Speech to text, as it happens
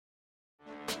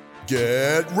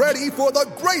Get ready for the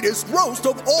greatest roast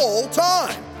of all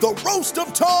time, the Roast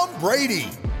of Tom Brady,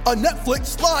 a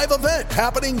Netflix live event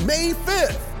happening May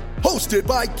 5th. Hosted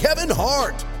by Kevin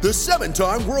Hart, the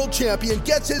 7-time world champion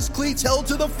gets his cleats held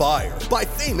to the fire by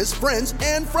famous friends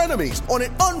and frenemies on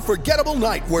an unforgettable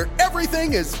night where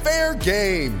everything is fair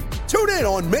game. Tune in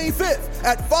on May 5th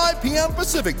at 5 p.m.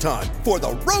 Pacific time for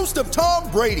the Roast of Tom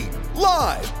Brady,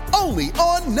 live only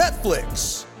on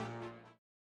Netflix.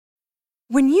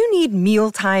 When you need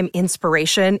mealtime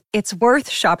inspiration, it's worth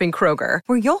shopping Kroger,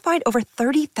 where you'll find over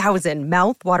 30,000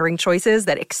 mouth-watering choices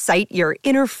that excite your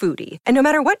inner foodie. And no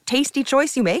matter what tasty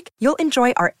choice you make, you'll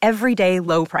enjoy our everyday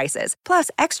low prices, plus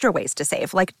extra ways to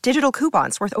save, like digital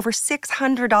coupons worth over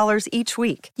 $600 each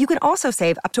week. You can also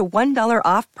save up to $1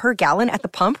 off per gallon at the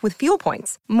pump with fuel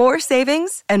points. More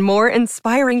savings and more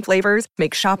inspiring flavors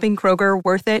make shopping Kroger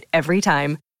worth it every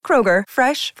time. Kroger,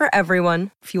 fresh for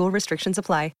everyone. Fuel restrictions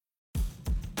apply.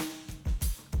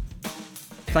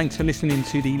 Thanks for listening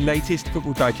to the latest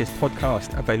Football Digest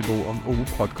podcast, available on all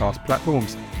podcast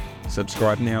platforms.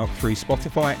 Subscribe now through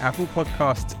Spotify, Apple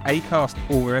Podcasts, Acast,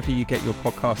 or wherever you get your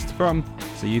podcasts from,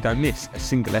 so you don't miss a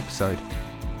single episode.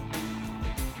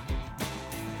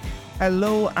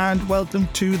 Hello and welcome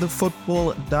to the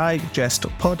Football Digest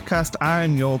podcast.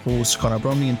 I'm your host, Conor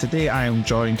Bromley, and today I am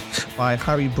joined by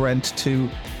Harry Brent to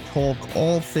talk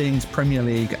all things Premier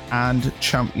League and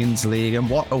Champions League, and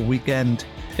what a weekend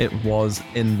it was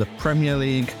in the Premier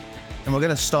League. And we're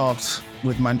going to start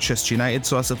with Manchester United.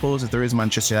 So I suppose if there is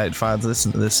Manchester United fans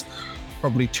listening to this,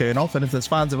 probably turn off. And if there's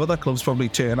fans of other clubs, probably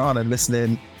turn on and listen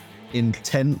in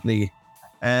intently.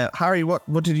 Harry,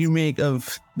 what did you make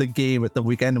of the game at the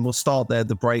weekend? And we'll start there,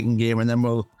 the Brighton game, and then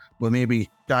we'll maybe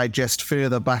digest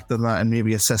further back than that and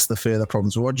maybe assess the further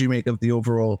problems. What do you make of the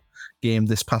overall game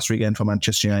this past weekend for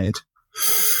Manchester United?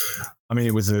 I mean,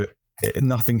 it was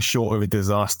nothing short of a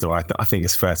disaster. I think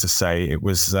it's fair to say it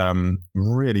was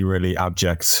really, really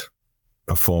abject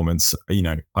performance. You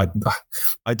know,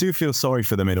 I do feel sorry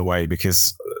for them in a way,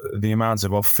 because the amounts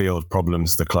of off-field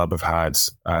problems the club have had,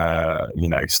 at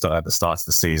the start of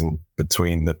the season,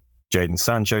 between the Jadon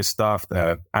Sancho stuff,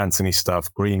 the Anthony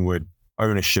stuff, Greenwood,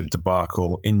 ownership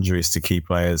debacle, injuries to key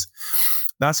players.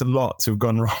 That's a lot to have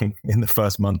gone wrong in the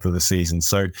first month of the season.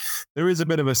 So there is a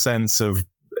bit of a sense of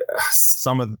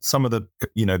some of the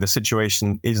the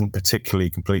situation isn't particularly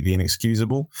completely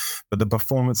inexcusable, but the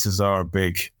performances are a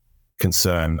big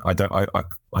concern. I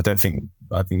think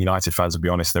United fans will be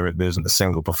honest, there isn't a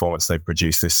single performance they've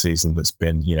produced this season that's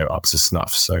been up to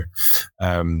snuff. So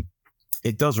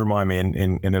it does remind me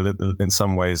in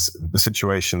some ways the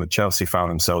situation that Chelsea found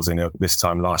themselves in this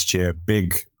time last year.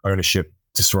 Big ownership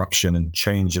disruption and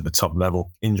change at the top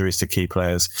level, injuries to key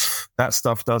players. That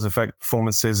stuff does affect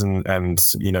performances and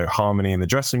harmony in the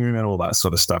dressing room and all that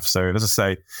sort of stuff. So as I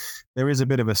say, there is a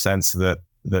bit of a sense that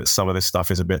some of this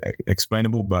stuff is a bit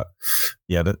explainable, but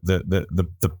yeah,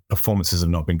 the performances have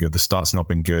not been good. The start's not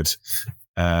been good.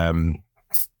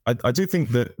 I do think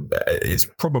that it's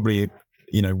probably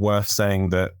worth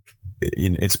saying that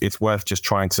it's worth just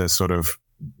trying to sort of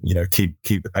keep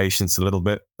the patience a little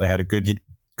bit. They had a good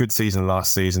season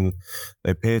last season. They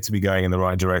appear to be going in the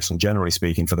right direction, generally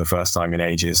speaking, for the first time in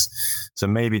ages. So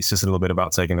maybe it's just a little bit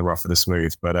about taking the rough with the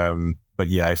smooth. But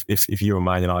yeah, if you're a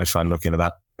Man United fan looking at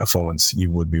that performance, you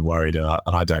would be worried, and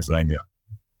I don't blame you.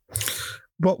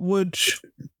 What would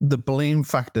the blame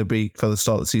factor be for the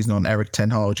start of the season on Erik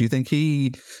ten Hag? Do you think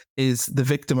he is the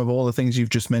victim of all the things you've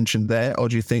just mentioned there, or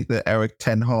do you think that Erik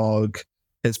ten Hag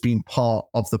has been part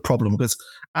of the problem? Because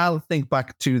I'll think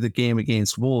back to the game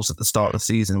against Wolves at the start of the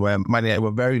season, where Man United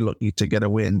were very lucky to get a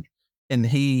win, and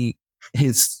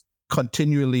he's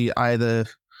continually either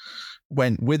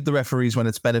went with the referees when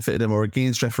it's benefited him or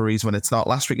against referees when it's not.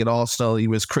 Last week at Arsenal, he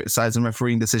was criticising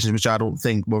refereeing decisions, which I don't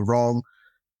think were wrong.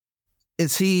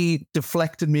 Is he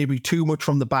deflected maybe too much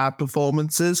from the bad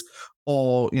performances?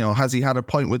 Or, has he had a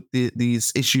point with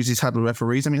these issues he's had with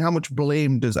referees? I mean, how much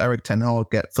blame does Erik ten Hag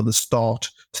get for the start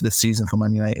to the season for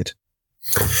Man United?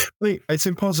 It's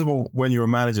impossible when you're a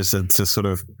manager to sort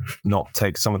of not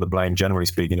take some of the blame, generally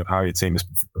speaking, of how your team is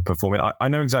performing. I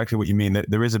know exactly what you mean. That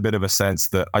there is a bit of a sense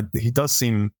that he does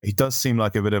seem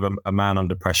like a bit of a man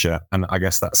under pressure, and I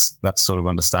guess that's sort of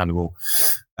understandable.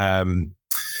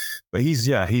 But he's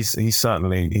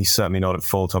certainly not at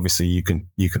fault. Obviously, you can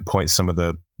point some of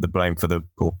the blame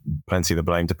or plenty of the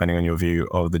blame, depending on your view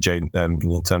of the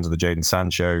in terms of the Jadon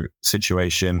Sancho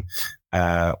situation.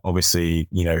 Obviously,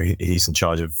 he's in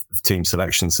charge of team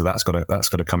selection, so that's got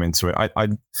to come into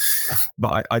it.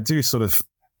 But I do sort of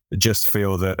just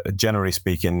feel that, generally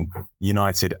speaking,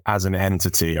 United as an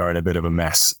entity are in a bit of a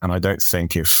mess, and I don't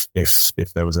think if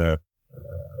there was a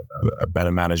a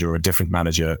better manager or a different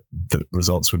manager, the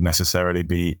results would necessarily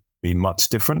be much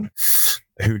different.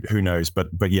 Who knows?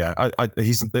 But yeah,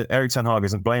 Erik ten Hag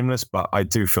isn't blameless, but I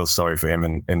do feel sorry for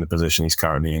him in the position he's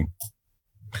currently in.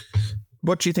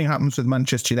 What do you think happens with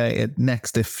Manchester United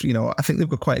next? If, I think they've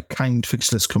got quite a kind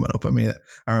fixture list coming up. I mean,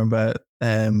 I remember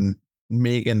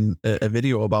making a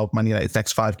video about Man United's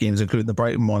next 5 games, including the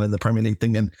Brighton one in the Premier League,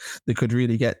 thinking they could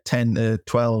really get 10 to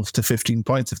 12 to 15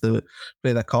 points if they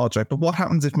play their cards right. But what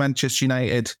happens if Manchester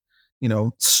United,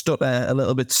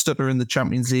 stutter in the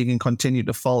Champions League and continue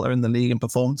to falter in the league and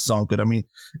performances aren't good? I mean,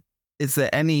 is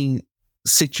there any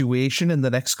situation in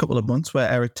the next couple of months where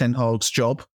Erik ten Hag's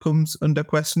job comes under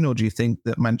question, or do you think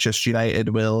that Manchester United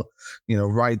will,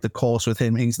 ride the course with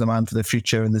him? He's the man for the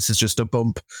future, and this is just a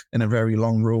bump in a very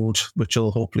long road, which will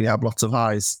hopefully have lots of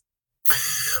highs.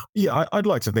 Yeah, I'd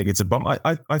like to think it's a bump.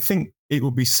 I think it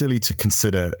would be silly to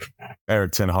consider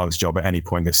Erik ten Hag's job at any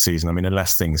point this season. I mean,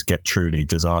 unless things get truly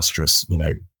disastrous,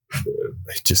 they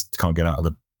just can't get out of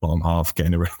the bottom half,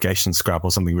 getting a relegation scrap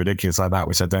or something ridiculous like that,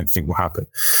 which I don't think will happen.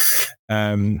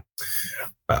 The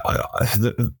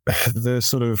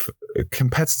sort of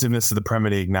competitiveness of the Premier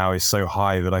League now is so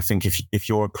high that I think if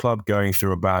you're a club going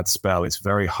through a bad spell, it's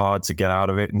very hard to get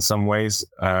out of it in some ways.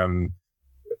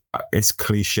 It's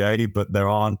cliche, but there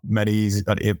aren't many easy.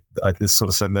 I sort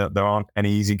of said that there aren't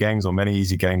any easy games or many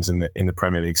easy games in the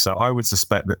Premier League. So I would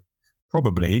suspect that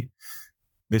probably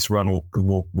this run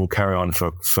will carry on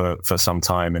for some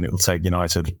time, and it will take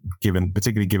United,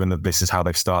 particularly given that this is how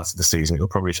they've started the season, it'll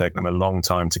probably take them a long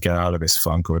time to get out of this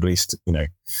funk, or at least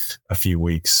a few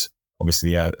weeks.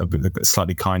 Obviously, a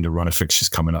slightly kinder run of fixtures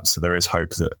coming up, so there is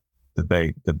hope that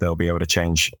they'll be able to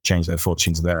change their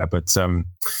fortunes there. But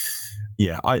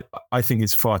yeah, I think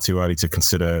it's far too early to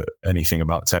consider anything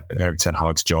about Erik ten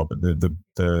Hag's job.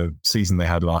 The season they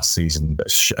had last season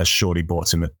has surely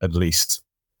bought him at least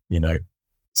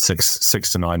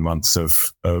 6 to 9 months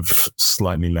of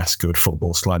slightly less good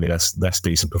football, slightly less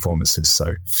decent performances.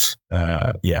 So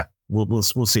yeah, we'll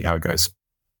see how it goes.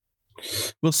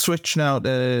 We'll switch now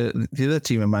to the other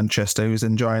team in Manchester who's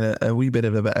enjoying a wee bit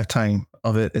of a better time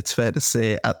of it, it's fair to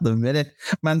say, at the minute.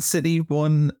 Man City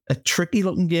won a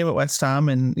tricky-looking game at West Ham,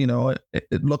 and,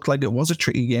 it looked like it was a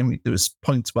tricky game. There was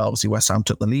points where obviously West Ham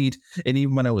took the lead, and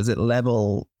even when it was at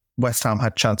level, West Ham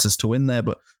had chances to win there,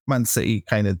 but Man City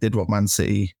kind of did what Man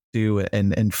City do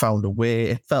and found a way.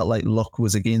 It felt like luck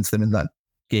was against them in that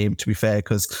game, to be fair,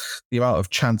 because the amount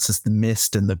of chances they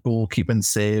missed and the goalkeeping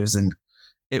saves, and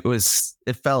it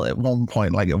felt at one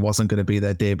point like it wasn't going to be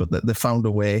their day, but they found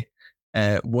a way,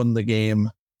 won the game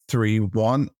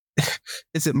 3-1.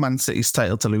 Is it Man City's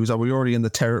title to lose? Are we already in the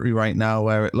territory right now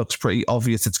where it looks pretty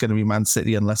obvious it's going to be Man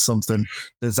City unless something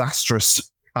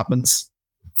disastrous happens?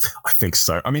 I think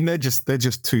so. I mean, they're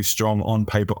just too strong on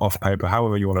paper, off paper,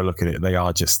 however you want to look at it. They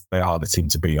are the team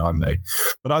to beat, aren't they?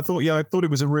 But I thought it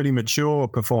was a really mature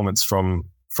performance from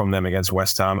them against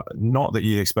West Ham. Not that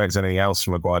you expect anything else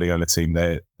from a Guardiola team.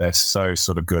 They're so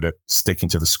sort of good at sticking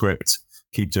to the script,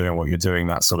 keep doing what you're doing,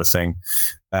 that sort of thing.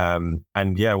 And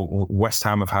yeah, West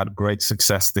Ham have had great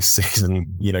success this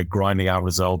season, grinding out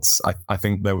results. I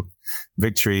think the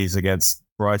victories against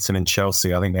Brighton and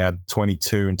Chelsea, I think they had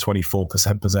 22 and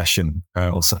 24% possession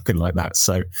or something like that.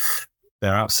 So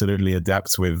they're absolutely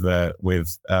adept with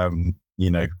grinding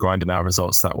out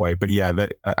results that way. But yeah, they're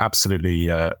absolutely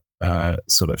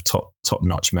sort of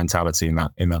top-notch mentality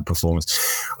in that performance.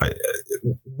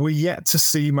 We're yet to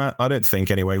see I don't think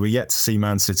anyway, we're yet to see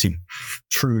Man City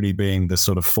truly being the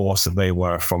sort of force that they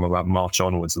were from about March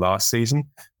onwards last season.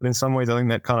 But in some ways, I think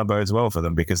that kind of bodes well for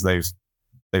them, because they've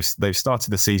started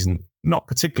the season not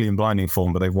particularly in blinding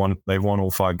form, but they've won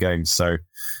all 5 games. So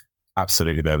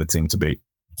absolutely, they're the team to beat.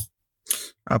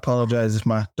 I apologise if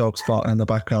my dog's barking in the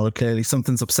background. Clearly,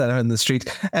 something's upset her in the street.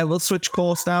 We'll switch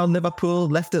course now. Liverpool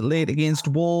left it late against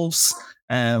Wolves.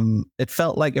 It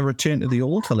felt like a return to the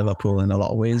old for Liverpool in a lot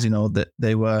of ways. That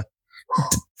they were,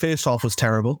 first half was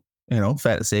terrible.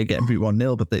 Fair to say, getting beat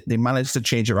 1-0, but they managed to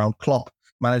change around. Klopp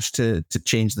managed to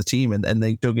change the team, and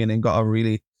they dug in and got a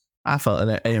really, I felt,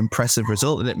 an impressive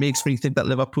result. And it makes me think that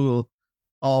Liverpool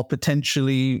are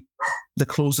potentially the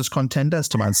closest contenders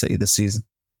to Man City this season.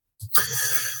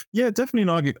 Yeah, definitely an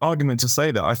argument to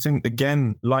say that. I think,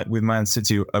 again, like with Man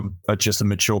City, just a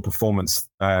mature performance.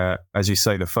 As you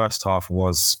say, the first half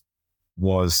was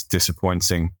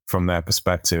disappointing from their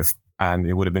perspective, and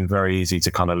it would have been very easy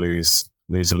to kind of lose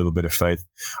a little bit of faith.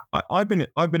 I've been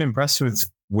impressed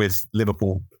with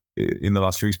Liverpool in the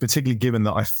last few weeks, particularly given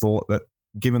that I thought that,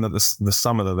 given that the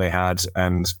summer that they had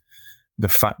and the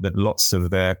fact that lots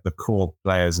of the core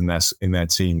players in their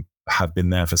team have been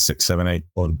there for 6, 7, 8,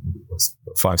 or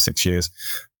 5, 6 years.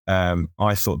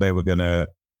 I thought they were going to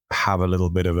have a little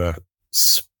bit of a,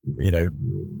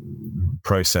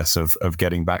 process of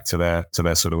getting back to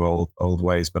their sort of old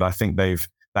ways. But I think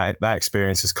that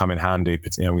experience has come in handy.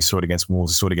 We saw it against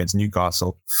Wolves, saw it against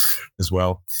Newcastle as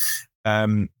well. I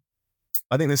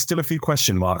think there's still a few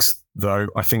question marks, though.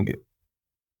 I think,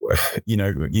 you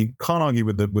can't argue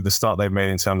with the start they've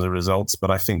made in terms of results, but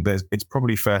I think it's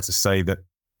probably fair to say that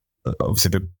obviously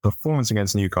the performance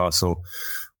against Newcastle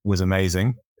was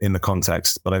amazing in the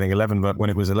context, but I think when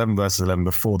it was 11 versus 11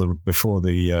 before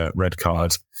the red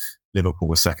card, Liverpool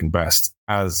was second best.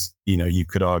 As you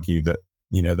could argue that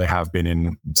they have been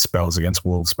in spells against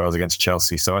Wolves, spells against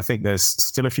Chelsea. So I think there's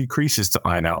still a few creases to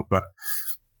iron out, but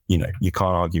you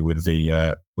can't argue with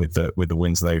the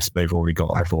wins they've already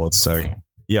got on board. So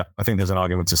yeah, I think there's an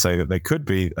argument to say that they could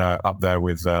be up there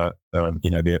with the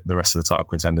rest of the title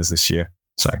contenders this year.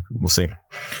 So we'll see.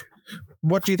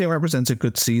 What do you think represents a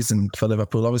good season for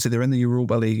Liverpool? Obviously, they're in the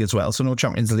Europa League as well, so no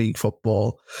Champions League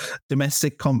football.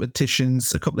 Domestic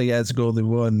competitions, a couple of years ago, they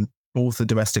won both the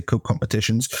domestic cup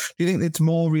competitions. Do you think it's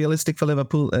more realistic for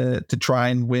Liverpool to try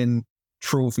and win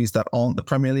trophies that aren't the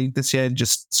Premier League this year?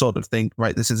 Just sort of think,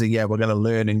 right, this is a year we're going to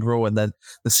learn and grow, and then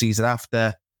the season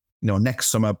after, next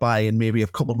summer, buy in maybe a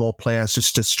couple more players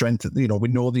just to strengthen. We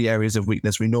know the areas of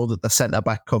weakness. We know that the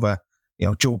centre-back cover,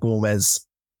 Joe Gomez,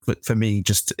 for me,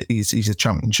 just he's a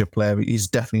championship player. He's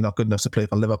definitely not good enough to play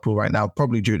for Liverpool right now,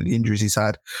 probably due to the injuries he's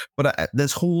had. But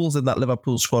there's holes in that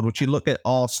Liverpool squad, which you look at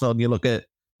Arsenal, and you look at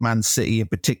Man City in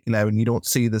particular, and you don't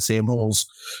see the same holes.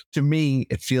 To me,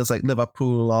 it feels like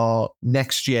Liverpool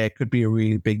next year could be a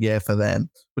really big year for them.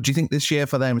 But do you think this year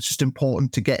for them, it's just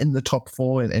important to get in the top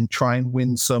four and try and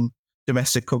win some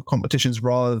domestic cup competitions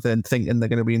rather than thinking they're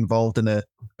going to be involved in a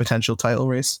potential title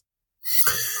race?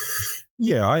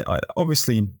 Yeah, I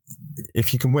obviously,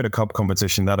 if you can win a cup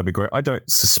competition, that'd be great. I don't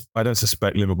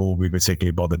suspect Liverpool will be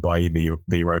particularly bothered by the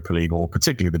Europa League or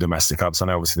particularly the domestic cups. I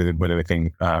know obviously they didn't win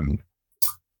anything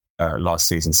last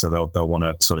season, so they'll want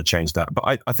to sort of change that.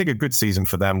 But I think a good season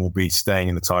for them will be staying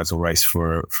in the title race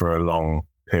for a long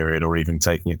period, or even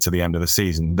taking it to the end of the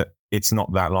season. It's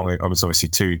not that long. I was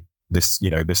obviously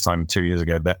this time 2 years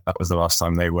ago. That was the last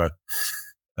time they were,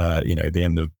 the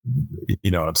end of,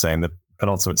 what I'm saying, the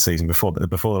penultimate season before the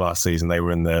last season, they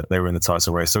were in the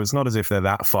title race. So it's not as if they're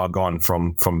that far gone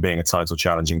from being a title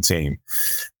challenging team.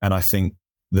 And I think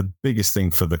the biggest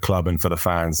thing for the club and for the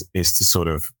fans is to sort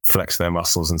of flex their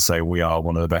muscles and say we are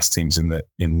one of the best teams in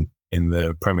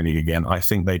the Premier League again. I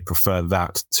think they'd prefer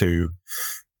that to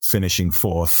finishing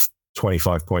fourth,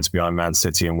 25 points behind Man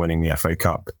City and winning the FA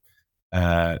Cup.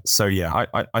 So yeah,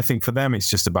 I think for them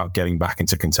it's just about getting back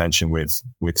into contention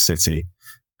with City.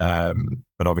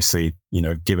 But obviously,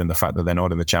 given the fact that they're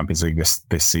not in the Champions League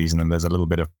this season, and there's a little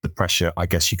bit of the pressure, I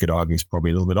guess you could argue, is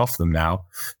probably a little bit off them now,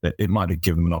 that it might have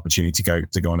given them an opportunity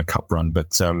to go on a cup run.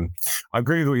 But I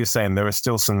agree with what you're saying. There are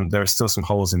still some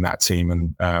holes in that team,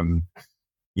 and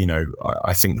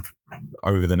I think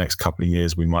over the next couple of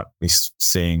years we might be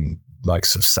seeing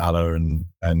likes of Salah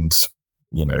and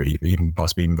even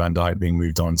possibly even Van Dijk being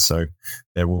moved on. So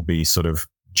there will be sort of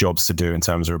jobs to do in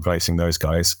terms of replacing those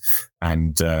guys.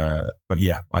 And but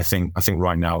yeah, I think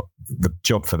right now the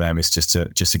job for them is just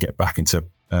to get back into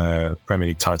Premier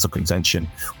League title contention.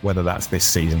 Whether that's this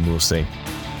season, we'll see.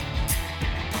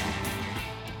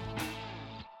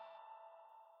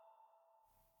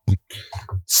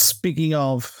 Speaking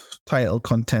of title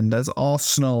contenders,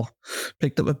 Arsenal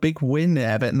picked up a big win at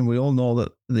Everton. We all know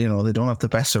that they don't have the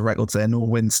best of records there. No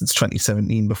win since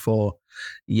 2017 before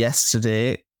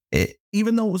yesterday.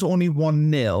 Even though it was only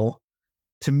 1-0,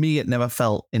 to me, it never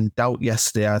felt in doubt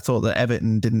yesterday. I thought that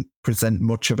Everton didn't present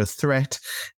much of a threat,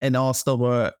 and Arsenal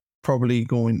were probably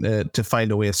going to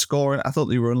find a way of scoring. I thought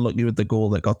they were unlucky with the goal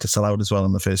that got disallowed as well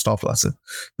in the first half. That's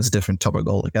a different topic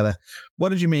altogether. What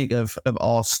did you make of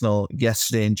Arsenal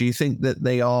yesterday, and do you think that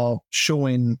they are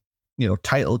showing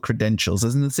title credentials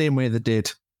as in the same way they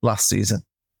did last season?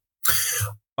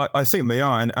 I think they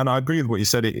are, and I agree with what you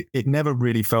said. It never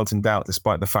really felt in doubt,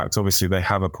 despite the fact, obviously, they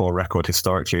have a poor record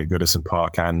historically at Goodison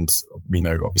Park, and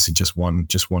obviously just one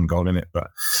goal in it. But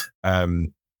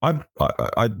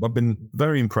I've been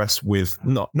very impressed with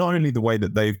not only the way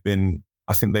that they've been.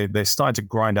 I think they started to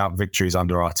grind out victories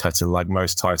under Arteta, like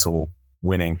most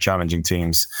title-winning, challenging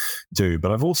teams do.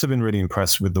 But I've also been really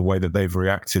impressed with the way that they've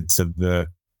reacted to the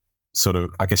sort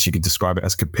of, I guess you could describe it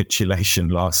as capitulation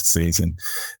last season.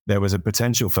 There was a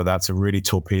potential for that to really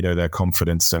torpedo their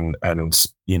confidence, and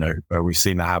we've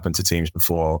seen that happen to teams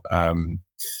before.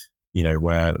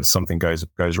 where something goes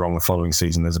wrong the following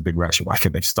season, there's a big reaction. I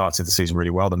think they've started the season really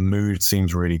well. The mood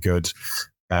seems really good.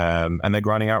 And they're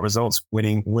grinding out results,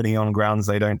 winning on grounds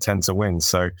they don't tend to win.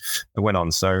 So they went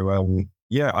on. So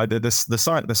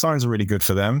the signs are really good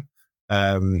for them.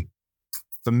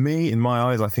 For me, in my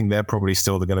eyes, I think they're probably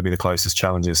still going to be the closest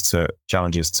challenges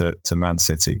to Man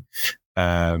City.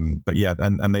 But yeah,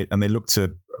 and they look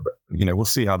to, we'll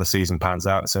see how the season pans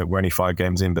out. So we're only 5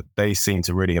 games in, but they seem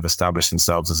to really have established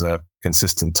themselves as a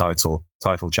consistent title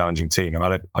challenging team,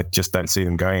 and I just don't see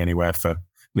them going anywhere at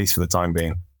least for the time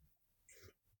being.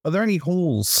 Are there any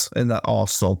holes in that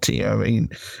Arsenal team? I mean,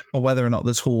 or whether or not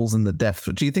there's holes in the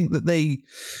depth? Do you think that they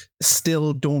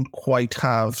still don't quite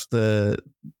have the?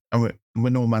 We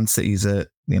know Man City's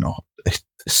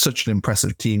such an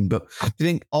impressive team, but do you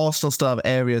think Arsenal still have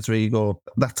areas where you go,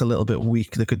 that's a little bit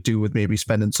weak? They could do with maybe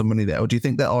spending some money there, or do you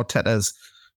think that Arteta's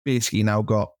basically now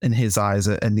got, in his eyes,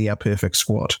 a near perfect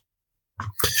squad?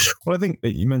 Well, I think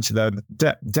that you mentioned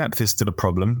that depth is still a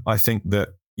problem. I think that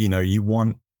you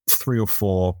want 3 or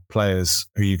 4 players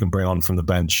who you can bring on from the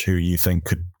bench who you think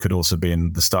could also be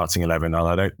in the starting 11. And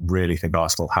I don't really think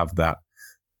Arsenal have that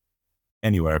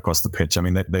anywhere across the pitch. I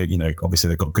mean, they obviously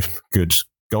they've got good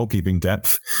goalkeeping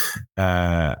depth,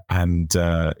 and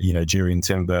Jurriën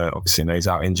Timber, obviously he's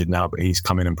out injured now, but he's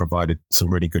come in and provided some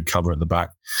really good cover at the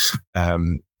back.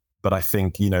 But I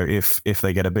think if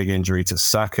they get a big injury to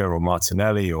Saka or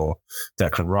Martinelli or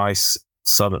Declan Rice,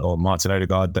 or Martin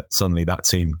Odegaard, suddenly that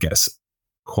team gets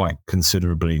quite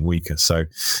considerably weaker. So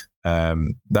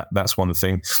that's one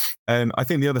thing. I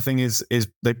think the other thing is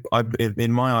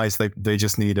in my eyes they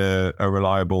just need a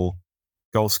reliable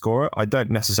goal scorer. I don't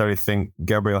necessarily think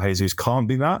Gabriel Jesus can't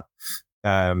be that.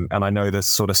 And I know the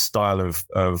sort of style of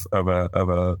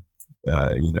a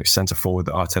centre forward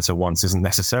that Arteta wants isn't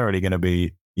necessarily going to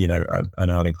be an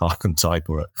Erling Haaland type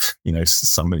or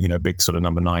some big sort of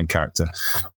number 9 character.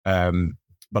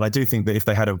 But I do think that if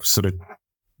they had a sort of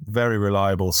very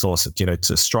reliable source of, to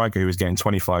a striker who was getting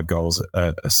 25 goals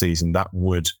a season, that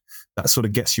sort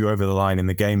of gets you over the line in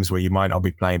the games where you might not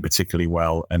be playing particularly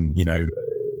well, and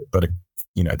but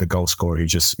the goal scorer who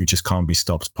just can't be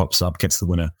stopped pops up, gets the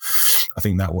winner. I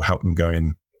think that will help them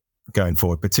going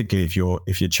forward, particularly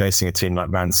if you're chasing a team like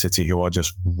Man City, who are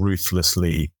just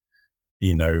ruthlessly,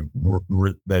 they're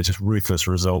just ruthless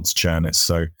results churners.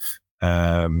 So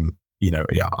I would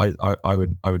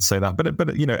say that, but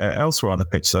elsewhere on the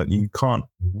pitch, so you can't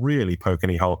really poke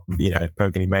any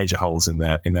major holes in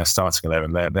their starting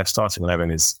 11. Their starting 11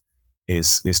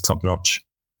 is top notch.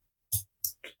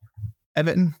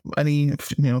 Everton, any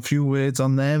few words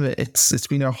on them? It's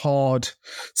been a hard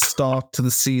start to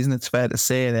the season, it's fair to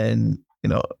say, and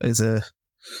as an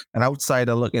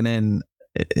outsider looking in,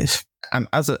 and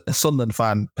as a Sunderland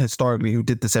fan historically who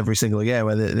did this every single year,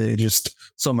 where they just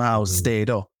somehow stayed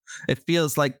up, it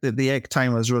feels like the egg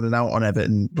timer is running out on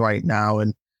Everton right now,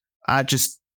 and I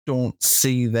just don't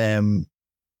see them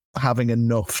having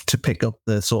enough to pick up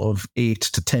the sort of 8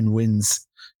 to 10 wins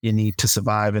you need to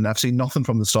survive. And I've seen nothing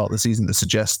from the start of the season to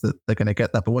suggest that they're going to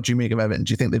get that. But what do you make of Everton?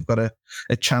 Do you think they've got a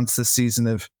chance this season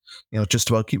of just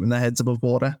about keeping their heads above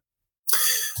water?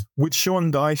 With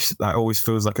Sean Dyche, that always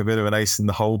feels like a bit of an ace in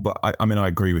the hole. But I mean, I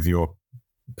agree with your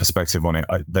perspective on it.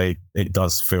 It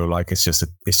does feel like it's just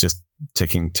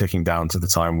ticking down to the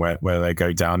time where they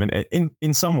go down. And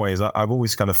in some ways, I've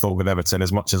always kind of thought with Everton,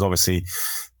 as much as obviously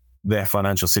their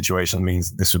financial situation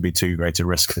means this would be too great a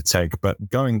risk to take, but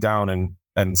going down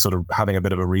and sort of having a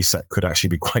bit of a reset could actually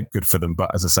be quite good for them.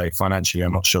 But as I say, financially,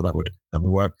 I'm not sure that would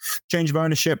work. Change of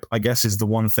ownership, I guess, is the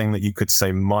one thing that you could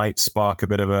say might spark a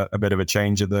bit of a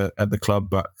change at the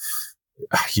club. But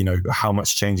how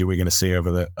much change are we going to see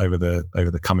over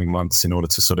the coming months in order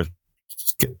to sort of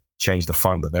change the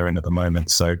funk that they're in at the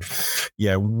moment? So,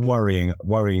 yeah,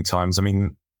 worrying times. I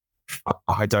mean,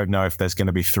 I don't know if there's going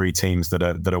to be 3 teams that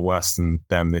are worse than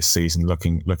them this season.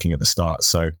 Looking at the start,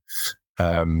 so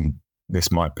this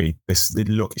might be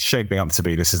shaping up to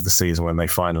be. This is the season when they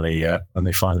finally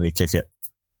kick it.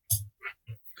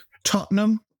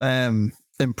 Tottenham,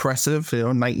 impressive.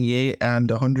 98 and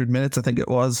 100 minutes, I think it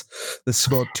was. They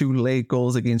scored 2 late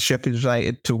goals against Sheffield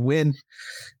United to win.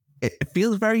 It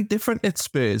feels very different at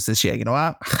Spurs this year.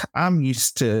 I'm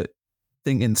used to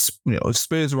thinking, if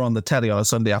Spurs were on the telly on a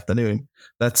Sunday afternoon,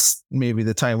 that's maybe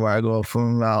the time where I go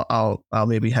from, I'll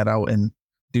maybe head out and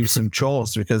do some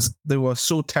chores, because they were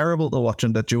so terrible to watch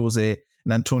under Jose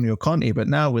and Antonio Conte. But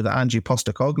now with Ange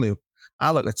Postecoglou,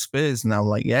 I look at Spurs and I'm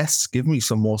like, yes, give me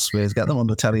some more Spurs. Get them on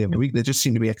the telly every week. They just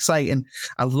seem to be exciting.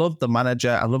 I love the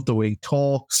manager. I love the way he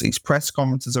talks. His press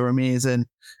conferences are amazing.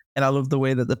 And I love the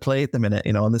way that they play at the minute,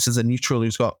 you know, and this is a neutral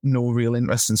who's got no real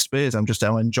interest in Spurs. I'm just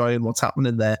enjoying what's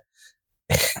happening there.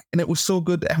 And it was so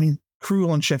good. I mean,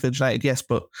 cruel on Sheffield United, yes,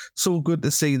 but so good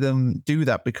to see them do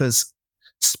that, because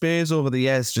Spurs over the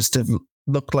years just have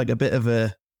looked like a bit of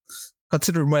a,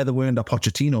 considering where they were under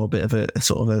Pochettino, a bit of a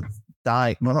sort of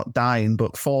a not dying,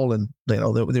 but fallen. You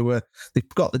know, they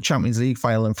got the Champions League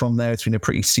final, and from there it's been a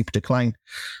pretty steep decline.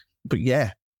 But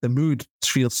yeah, the mood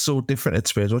feels so different at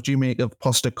Spurs. What do you make of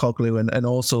Postecoglou and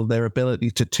also their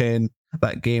ability to turn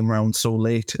that game round so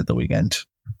late at the weekend?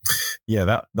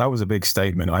 Yeah, that was a big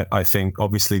statement. I think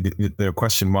obviously there are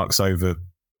question marks over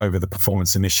the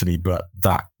performance initially, but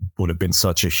that would have been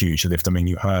such a huge lift. I mean,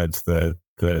 you heard the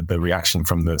reaction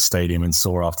from the stadium and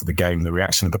saw after the game the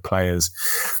reaction of the players.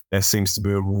 There seems to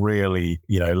be a really,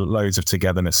 loads of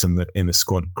togetherness in the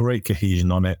squad. Great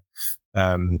cohesion on it.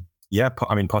 Yeah,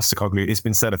 I mean, Postecoglou, it's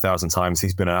been said 1,000 times,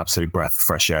 he's been an absolute breath of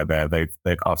fresh air there. They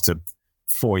after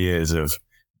 4 years of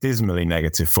dismally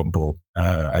negative football,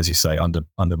 as you say, under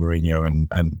Mourinho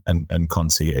and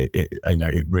Conte,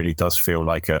 it really does feel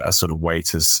like a sort of weight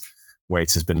has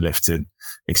been lifted.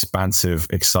 Expansive,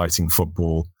 exciting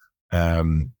football.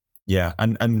 Yeah,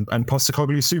 and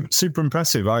Postecoglou super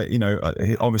impressive.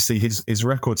 Obviously his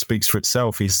record speaks for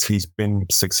itself. He's been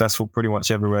successful pretty much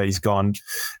everywhere he's gone.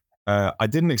 I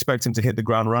didn't expect him to hit the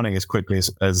ground running as quickly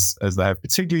as they have,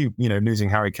 particularly, losing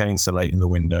Harry Kane so late in the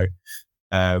window.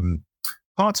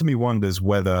 Part of me wonders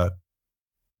whether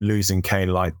losing Kane,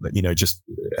 just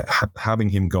having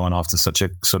him gone after such a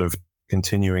sort of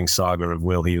continuing saga of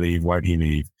will he leave, won't he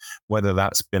leave, whether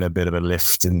that's been a bit of a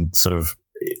lift in sort of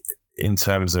in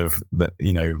terms of that,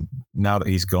 now that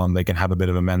he's gone, they can have a bit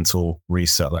of a mental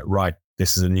reset. Like, right,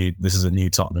 this is a new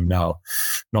Tottenham now.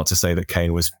 Not to say that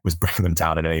Kane was bringing them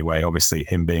down in any way. Obviously,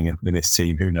 him being in this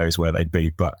team, who knows where they'd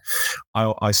be. But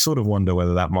I sort of wonder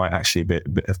whether that might actually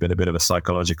have been a bit of a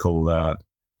psychological,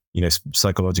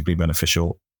 psychologically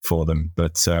beneficial for them.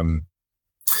 But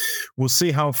we'll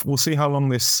see how long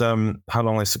this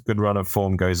good run of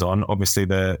form goes on. Obviously,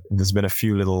 there's been a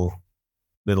few little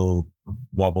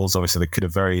wobbles. Obviously, they could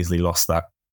have very easily lost that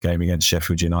game against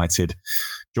Sheffield United,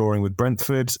 drawing with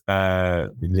Brentford,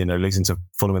 losing to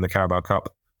Fulham in the Carabao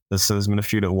Cup. So there's been a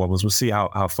few little wobbles. We'll see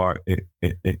how far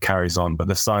it carries on, but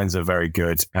the signs are very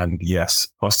good. And yes,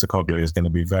 Postecoglou is going to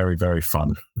be very, very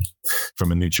fun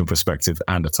from a neutral perspective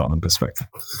and a Tottenham perspective.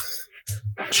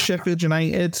 Sheffield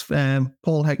United,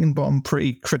 Paul Heckingbottom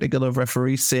pretty critical of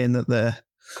referees, saying that they're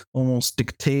almost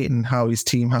dictating how his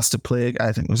team has to play.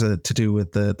 I think it was to do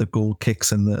with the goal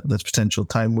kicks and the potential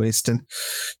time wasting.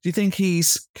 Do you think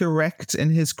he's correct in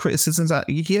his criticisms?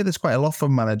 You hear this quite a lot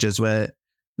from managers where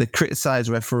they criticise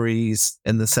referees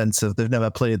in the sense of they've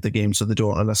never played the game, so they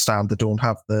don't understand, they don't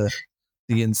have the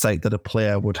insight that a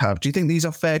player would have. Do you think these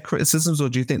are fair criticisms, or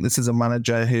do you think this is a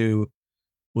manager who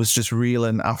was just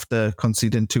reeling after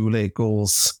conceding 2 late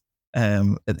goals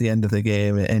at the end of the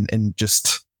game and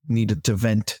just needed to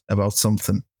vent about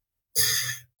something?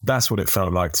 That's what it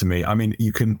felt like to me. I mean,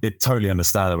 it's totally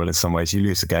understandable in some ways. You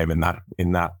lose a game in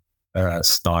that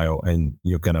style, and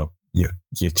you're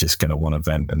just gonna want to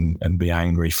vent and be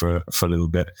angry for a little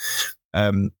bit.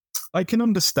 I can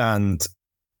understand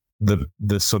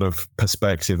the sort of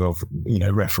perspective of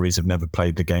referees have never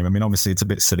played the game. I mean, obviously it's a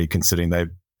bit silly considering they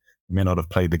may not have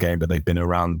played the game, but they've been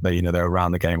around. They're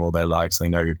around the game all their lives. They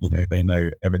know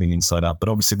everything inside out. But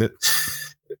obviously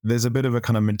there's a bit of a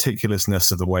kind of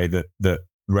meticulousness of the way that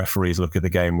referees look at the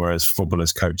game, whereas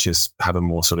footballers, coaches have a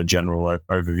more sort of general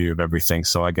overview of everything.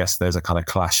 So I guess there's a kind of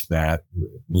clash there.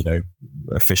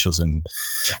 Officials and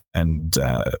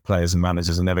players and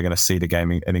managers are never going to see the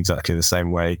game in exactly the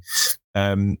same way.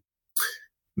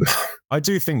 I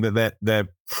do think that there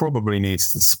probably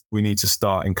we need to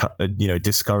start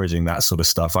discouraging that sort of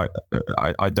stuff.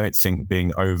 I don't think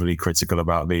being overly critical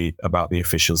about the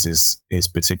officials is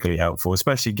particularly helpful,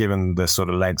 especially given the sort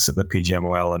of lengths that the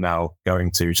PGMOL are now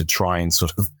going to try and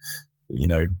sort of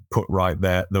put right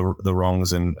the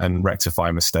wrongs and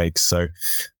rectify mistakes. So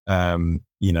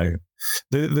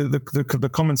the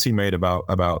comments he made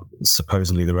about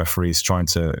supposedly the referees trying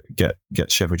to get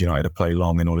Sheffield United to play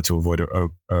long in order to avoid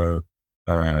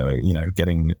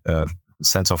getting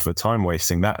sent off for time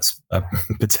wasting, that's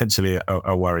potentially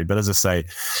a worry. But as I say,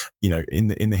 in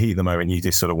the heat of the moment, you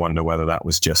just sort of wonder whether that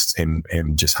was just him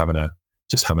just having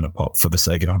a pop for the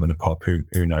sake of having a pop.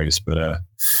 Who knows? But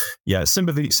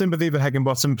sympathy for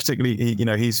Heckingbottom, particularly.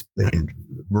 He's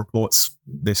reports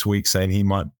this week saying he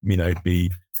might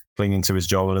be clinging to his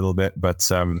job a little bit. But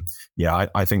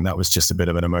I think that was just a bit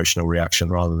of an emotional reaction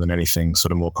rather than anything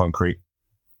sort of more concrete.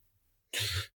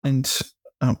 And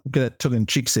I'm going to tongue in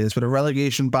cheek say this, but a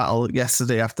relegation battle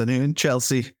yesterday afternoon.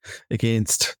 Chelsea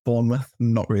against Bournemouth.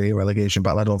 Not really a relegation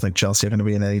battle. I don't think Chelsea are going to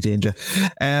be in any danger.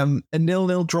 A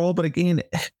 0-0 draw, but again,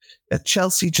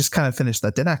 Chelsea just kind of finished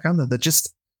their dinner, can't they? They're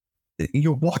just,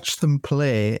 you watch them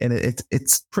play, and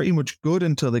it's pretty much good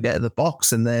until they get to the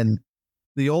box, and then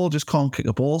they all just can't kick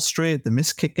a ball straight. They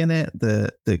miss kicking it.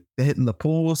 They're hitting the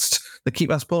post. The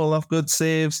keeper's pulling off good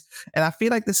saves. And I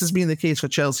feel like this has been the case for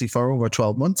Chelsea for over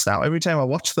 12 months now. Every time I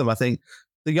watch them, I think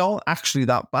they aren't actually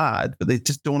that bad, but they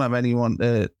just don't have anyone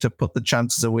to put the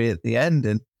chances away at the end.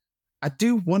 And I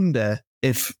do wonder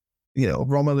if,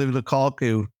 Romelu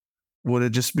Lukaku would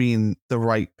have just been the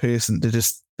right person to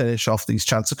just finish off these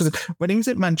chances. Because when he was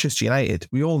at Manchester United,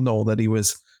 we all know that he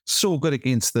was so good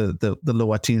against the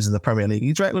lower teams in the Premier League.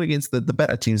 He's right against the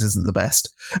better teams isn't the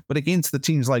best, but against the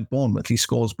teams like Bournemouth, he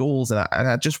scores goals. And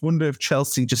I just wonder if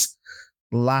Chelsea just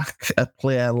lack a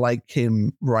player like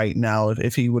him right now,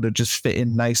 if he would have just fit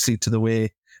in nicely to the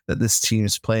way that this team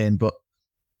is playing. But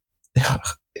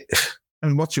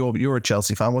and you're a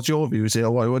Chelsea fan, what's your views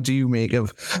here? What do you make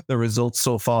of the results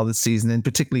so far this season, and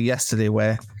particularly yesterday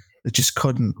where they just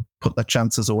couldn't put their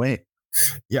chances away?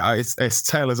 Yeah, it's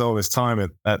tale as old as time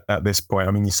at this point.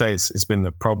 I mean, you say it's been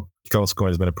the problem. Goal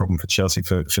scoring has been a problem for Chelsea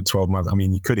for 12 months. I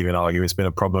mean, you could even argue it's been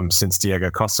a problem since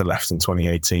Diego Costa left in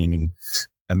 2018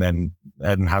 and then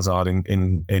Eden Hazard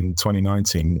in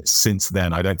 2019. Since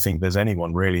then, I don't think there's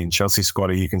anyone really in Chelsea's squad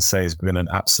who you can say has been an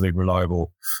absolute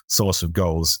reliable source of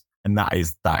goals. And that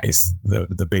is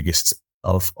the biggest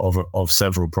of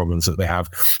several problems that they have.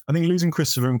 I think losing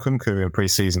Christopher Nkunku in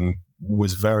pre-season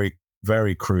was very,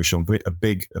 very crucial, a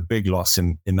big loss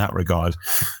in that regard,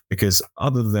 because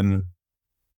other than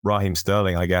Raheem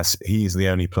Sterling, I guess he's the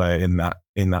only player in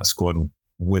that squad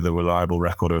with a reliable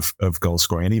record of goal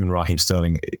scoring. And even Raheem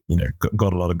Sterling,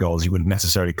 got a lot of goals. You wouldn't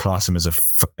necessarily class him as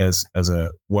a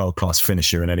world class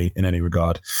finisher in any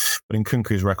regard. But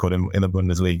Nkunku's record in the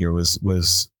Bundesliga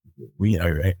was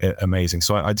amazing.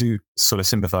 So I do sort of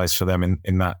sympathise for them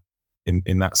in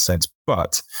that sense,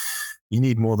 but you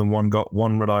need more than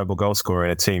one reliable goal scorer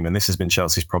in a team, and this has been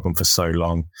Chelsea's problem for so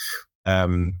long.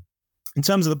 In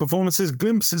terms of the performances,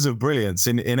 glimpses of brilliance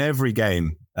in every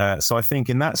game. So I think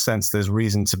in that sense, there's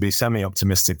reason to be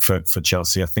semi-optimistic for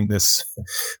Chelsea. I think there's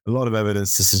a lot of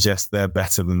evidence to suggest they're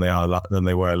better than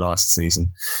they were last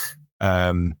season.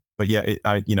 But yeah,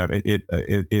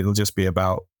 it'll just be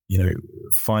about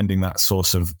finding that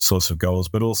source of goals,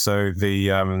 but also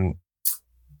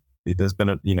there's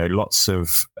been lots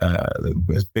of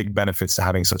there's big benefits to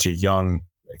having such a young,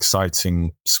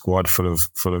 exciting squad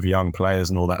full of young players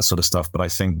and all that sort of stuff. But I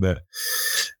think that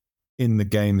in the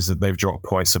games that they've dropped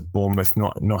points at Bournemouth,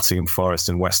 Nottingham Forest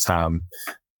and West Ham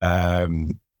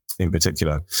in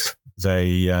particular,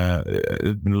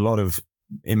 there's been a lot of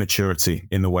immaturity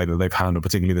in the way that they've handled,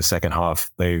 particularly the second half.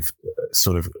 They've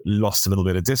sort of lost a little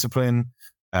bit of discipline.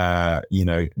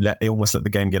 They almost let the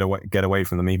game get away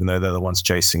from them, even though they're the ones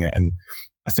chasing it. And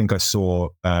I think I saw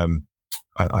a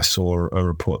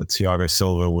report that Thiago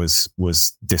Silva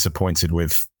was disappointed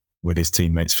with his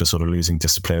teammates for sort of losing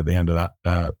discipline at the end of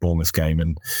that Bournemouth game.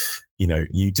 And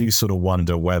you do sort of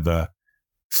wonder whether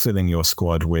filling your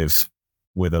squad with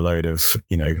a load of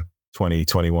 20,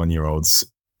 21-year-olds,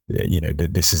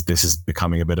 this is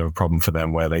becoming a bit of a problem for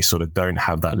them, where they sort of don't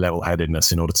have that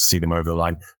level-headedness in order to see them over the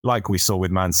line, like we saw with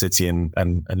Man City and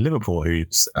Liverpool,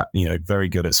 who's very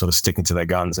good at sort of sticking to their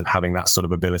guns and having that sort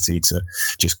of ability to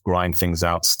just grind things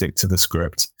out, stick to the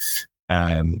script.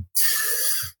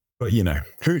 But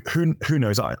who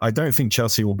knows? I don't think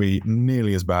Chelsea will be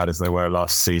nearly as bad as they were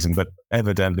last season, but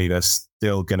evidently it's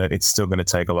still gonna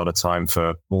take a lot of time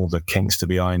for all the kinks to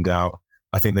be ironed out.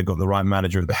 I think they've got the right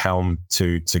manager at the helm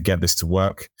to get this to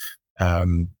work.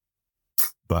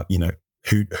 But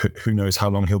who knows how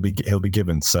long he'll be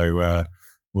given. So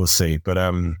we'll see. But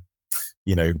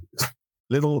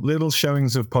little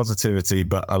showings of positivity,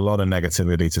 but a lot of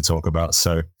negativity to talk about.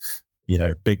 So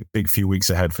big few weeks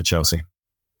ahead for Chelsea.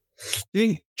 Do you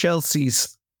think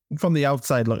Chelsea's, from the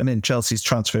outside looking in, Chelsea's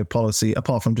transfer policy,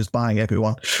 apart from just buying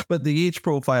everyone, but the age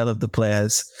profile of the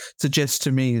players suggests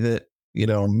to me that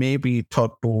maybe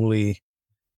Todd Bowley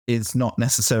is not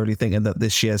necessarily thinking that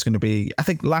this year is going to be. I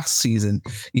think last season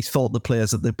he thought the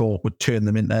players that they bought would turn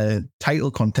them into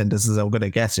title contenders, as I'm going to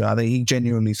guess. I think he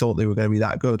genuinely thought they were going to be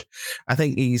that good. I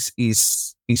think he's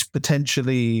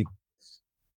potentially,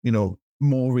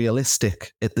 more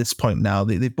realistic at this point now.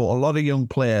 They bought a lot of young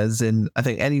players, and I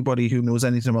think anybody who knows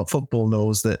anything about football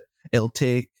knows that it'll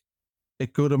take a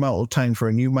good amount of time for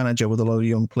a new manager with a lot of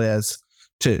young players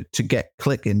to get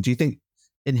clicking. Do you think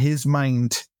in his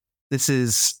mind this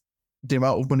is the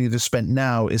amount of money they've spent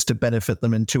now is to benefit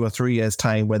them in 2 or 3 years'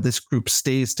 time, where this group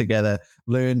stays together,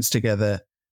 learns together,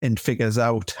 and figures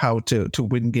out how to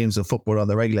win games of football on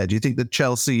the regular? Do you think that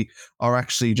Chelsea are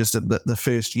actually just at the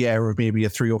first year of maybe a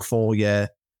 3 or 4 year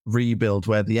rebuild,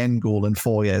 where the end goal in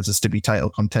 4 years is to be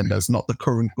title contenders, not the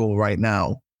current goal right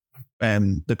now?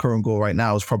 The current goal right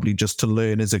now is probably just to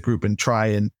learn as a group and try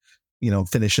and,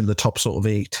 finish in the top sort of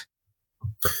 8.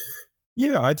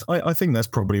 Yeah, I think that's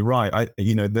probably right.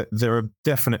 There are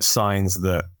definite signs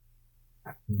that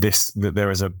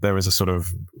there is a sort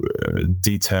of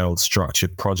detailed,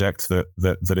 structured project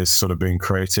that is sort of being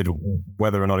created.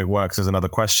 Whether or not it works is another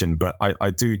question, but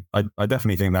I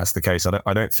definitely think that's the case.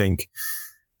 I don't think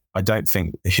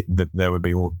that there would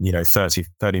be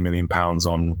 30 million pounds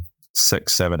on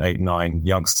 6, 7, 8, 9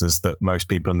 youngsters that most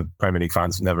people in the Premier League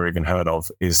fans have never even heard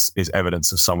of is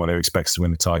evidence of someone who expects to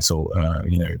win the title,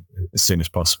 as soon as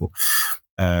possible.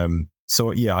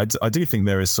 So yeah, I do think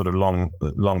there is sort of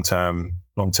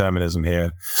long-termism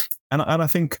here. And I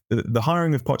think the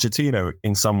hiring of Pochettino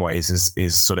in some ways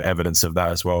is sort of evidence of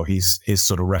that as well. His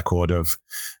sort of record of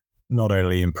not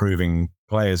only improving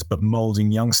players, but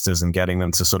molding youngsters and getting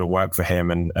them to sort of work for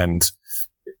him. And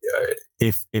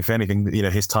if anything,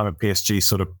 his time at PSG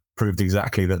sort of proved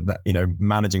exactly that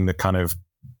managing the kind of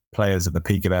players at the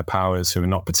peak of their powers who are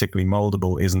not particularly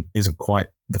moldable isn't quite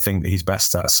the thing that he's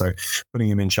best at. So putting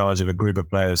him in charge of a group of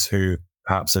players who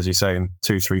perhaps, as you say, in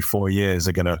 2, 3, 4 years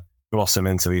are going to blossom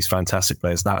into these fantastic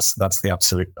players, that's the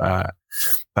absolute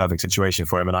perfect situation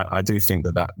for him. And I do think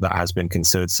that has been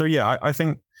considered. So yeah, I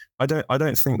think I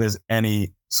don't think there's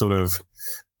any sort of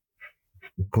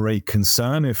great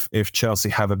concern if Chelsea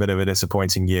have a bit of a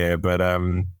disappointing year, but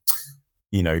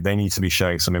they need to be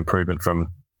showing some improvement from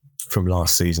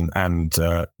last season. And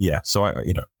so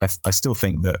I still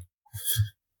think that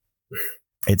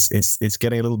it's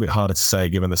getting a little bit harder to say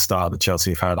given the start that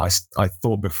Chelsea have had. I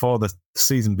thought before the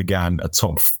season began a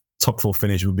top 4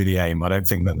 finish would be the aim. I don't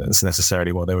think that that's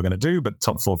necessarily what they were going to do, but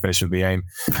top 4 finish would be the aim.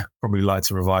 Probably like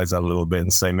to revise that a little bit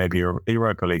and say maybe a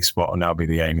Europa League spot will now be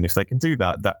the aim. And if they can do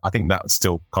that, I think that would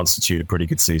still constitute a pretty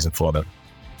good season for them.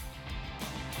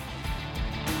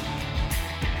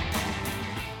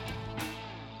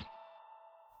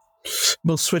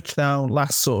 We'll switch now,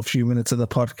 last sort of few minutes of the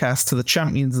podcast, to the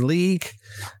Champions League.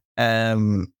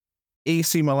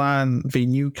 AC Milan v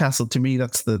Newcastle, to me,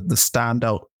 that's the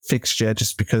standout fixture,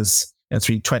 just because it's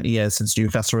been 20 years since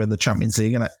Newcastle were in the Champions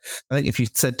League. And I think if you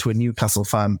said to a Newcastle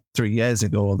fan 3 years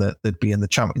ago that they'd be in the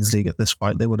Champions League at this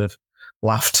point, they would have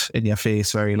laughed in your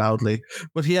face very loudly.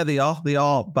 But here they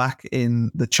are back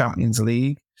in the Champions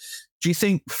League. Do you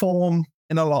think form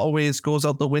in a lot of ways goes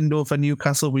out the window for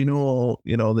Newcastle? We know,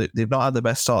 they've not had the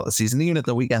best start of the season. Even at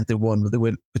the weekend they won, but they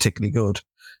weren't particularly good.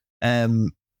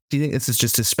 Do you think this is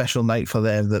just a special night for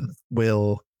them that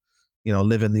will,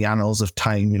 live in the annals of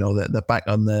time? They're back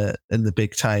in the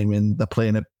big time, and they're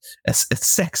playing a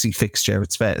sexy fixture,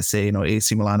 it's fair to say,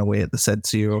 AC Milan away at the San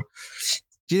Siro.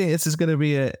 Do you think this is going to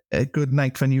be a good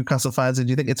night for Newcastle fans? And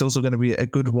do you think it's also going to be a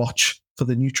good watch for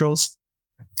the neutrals?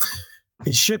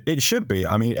 It should be.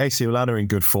 I mean, AC Milan are in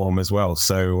good form as well,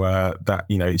 so that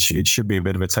it should be a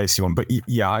bit of a tasty one. But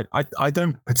yeah, I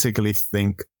don't particularly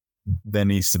think there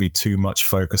needs to be too much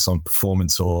focus on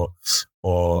performance or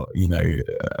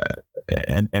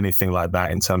anything like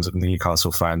that in terms of the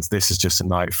Newcastle fans. This is just a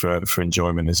night for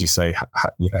enjoyment, as you say.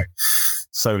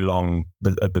 So long,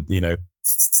 but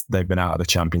they've been out of the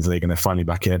Champions League and they're finally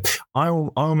back in. I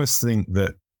almost think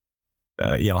that.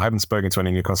 I haven't spoken to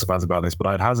any Newcastle fans about this, but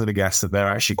I'd hazard a guess that they're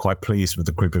actually quite pleased with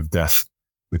the group of death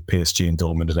with PSG and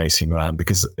Dortmund and AC Milan,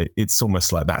 because it's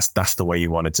almost like that's the way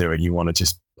you want to do it. You want to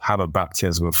just have a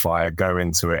baptism of fire, go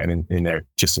into it, and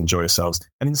just enjoy yourselves.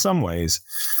 And in some ways,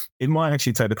 it might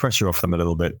actually take the pressure off them a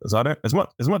little bit. As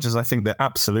much as I think they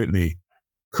absolutely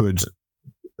could,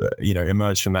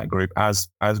 emerge from that group as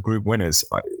group winners.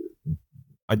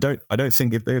 I don't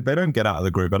think if they don't get out of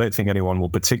the group, I don't think anyone will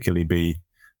particularly be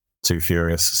too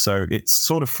furious. So it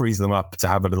sort of frees them up to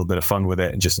have a little bit of fun with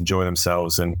it and just enjoy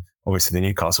themselves. And obviously the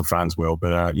Newcastle fans will,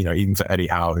 but even for Eddie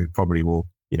Howe, who probably will,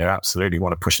 absolutely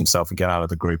want to push himself and get out of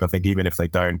the group. I think even if they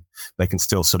don't, they can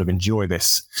still sort of enjoy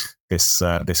this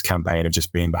campaign of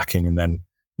just being back in, and then,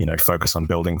 focus on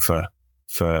building for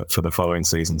the following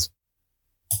seasons.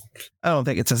 I don't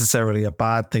think it's necessarily a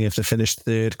bad thing if they finished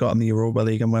third, got in the Europa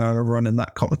League and went on a run in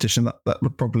that competition. That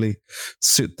would probably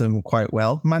suit them quite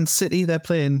well. Man City, they're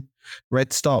playing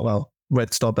Red Star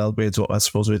Belgrade's what I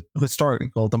suppose we historically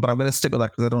called them, but I'm going to stick with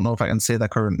that because I don't know if I can say their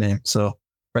current name. So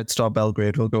Red Star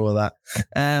Belgrade, we'll go with that.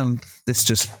 This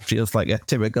just feels like a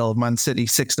typical Man City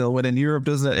 6-0 win in Europe,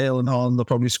 doesn't it? Haaland, Haaland, they'll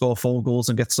probably score 4 goals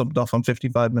and get subbed off on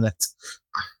 55 minutes.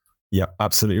 Yeah,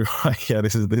 absolutely right. Yeah,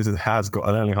 this has got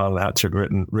an Erling Haaland hat trick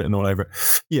written all over it.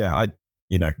 Yeah,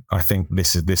 I think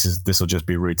this will just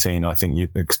be routine. I think you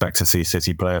expect to see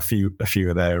City play a few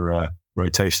of their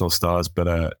rotational stars,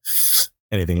 but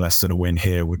anything less than a win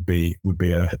here would be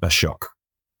a shock.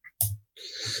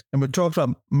 And we talked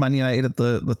about Man United at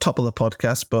the top of the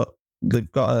podcast, but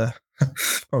they've got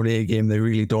probably a game they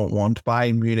really don't want.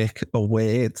 Bayern Munich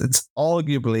away. It's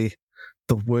arguably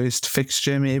the worst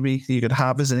fixture maybe you could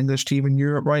have as an English team in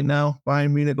Europe right now.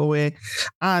 Bayern Munich away,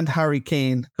 and Harry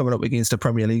Kane coming up against a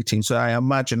Premier League team. So I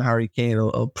imagine Harry Kane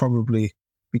will probably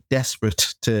be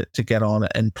desperate to get on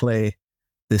it and play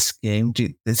this game.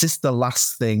 Is this the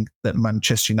last thing that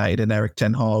Manchester United and Erik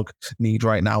ten Hag need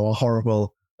right now? A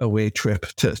horrible away trip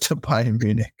to Bayern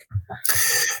Munich?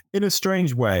 In a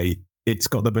strange way, it's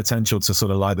got the potential to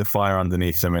sort of light the fire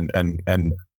underneath them,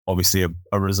 and obviously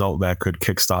a result there could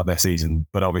kickstart their season.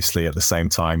 But obviously at the same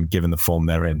time, given the form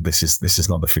they're in, this is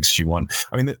not the fixture you want.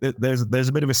 I mean, there's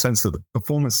a bit of a sense that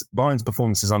Bayern's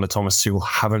performances under Thomas Tuchel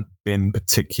haven't been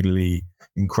particularly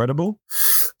incredible.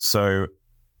 So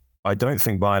I don't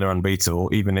think Bayern are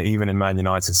unbeatable, even in Man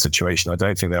United's situation. I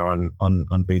don't think they're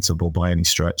unbeatable by any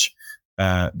stretch.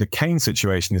 The Kane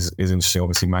situation is interesting.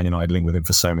 Obviously, Man United linked with him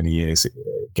for so many years.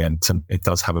 Again, it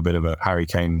does have a bit of a Harry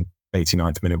Kane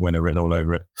 89th minute winner written all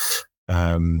over it.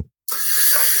 But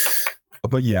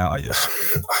yeah,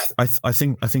 I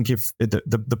think if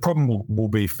the problem will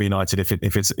be for United if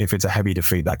it's a heavy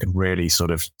defeat that could really sort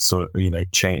of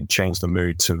change the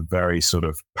mood to very sort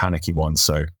of panicky one.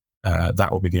 So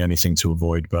that will be the only thing to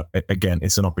avoid. But again,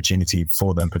 it's an opportunity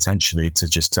for them potentially to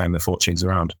just turn their fortunes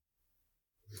around.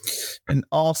 And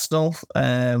Arsenal,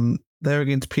 they're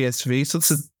against PSV, so this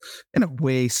is in a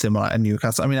way similar to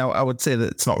Newcastle. I mean, I would say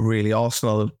that it's not really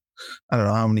Arsenal. I don't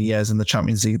know how many years in the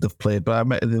Champions League they've played, but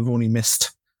they've only missed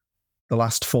the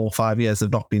last 4 or 5 years.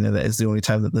 They've not been in it. It's the only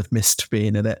time that they've missed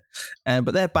being in it.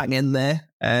 But they're back in there.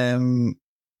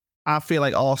 I feel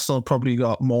like Arsenal probably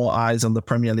got more eyes on the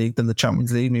Premier League than the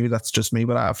Champions League. Maybe that's just me,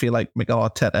 but I feel like Mikel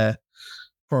Arteta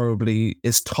probably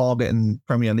is targeting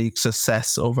Premier League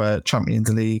success over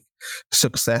Champions League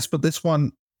success. But this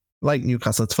one, like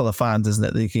Newcastle, it's full of fans, isn't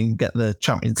it? They can get the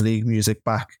Champions League music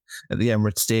back at the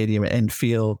Emirates Stadium and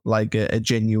feel like a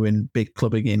genuine big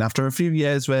club again. After a few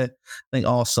years where I think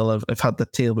Arsenal have had the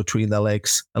tail between their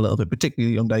legs a little bit,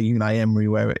 particularly under Unai Emery,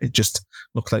 where it just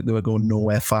looked like they were going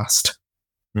nowhere fast.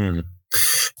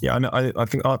 Yeah, I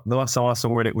think the last time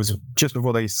Arsenal were in it was just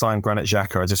before they signed Granit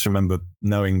Xhaka. I just remember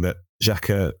knowing that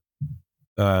Xhaka,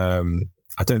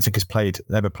 I don't think has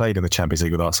ever played in the Champions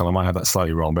League with Arsenal. I might have that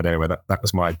slightly wrong, but anyway, that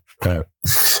was my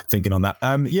thinking on that.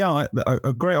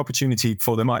 A great opportunity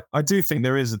for them. I do think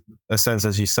there is a sense,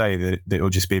 as you say, that it will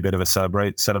just be a bit of a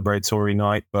celebratory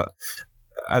night. But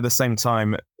at the same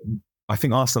time, I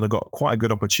think Arsenal have got quite a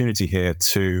good opportunity here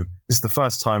this is the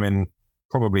first time in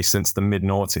probably since the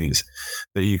mid-noughties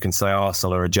that you can say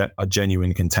Arsenal are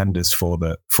genuine contenders for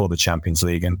the Champions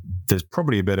League, and there's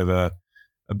probably a bit of a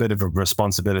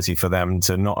responsibility for them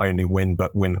to not only win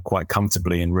but win quite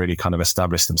comfortably and really kind of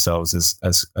establish themselves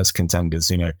as contenders.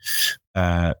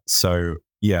 So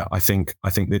yeah, I think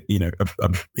that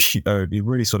a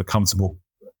really sort of comfortable,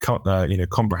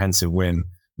 comprehensive win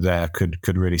there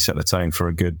could really set the tone for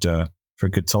a good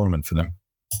tournament for them.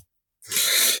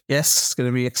 Yes, it's going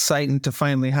to be exciting to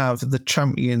finally have the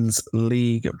Champions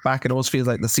League back. It always feels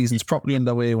like the season's properly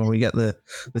underway when we get the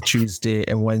Tuesday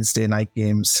and Wednesday night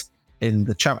games in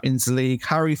the Champions League.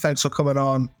 Harry, thanks for coming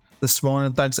on this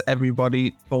morning. Thanks to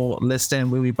everybody for listening.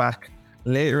 We'll be back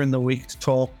later in the week to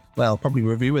talk, probably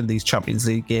reviewing these Champions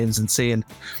League games and seeing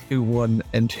who won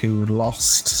and who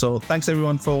lost. So thanks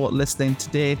everyone for listening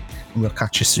today, and we'll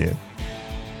catch you soon.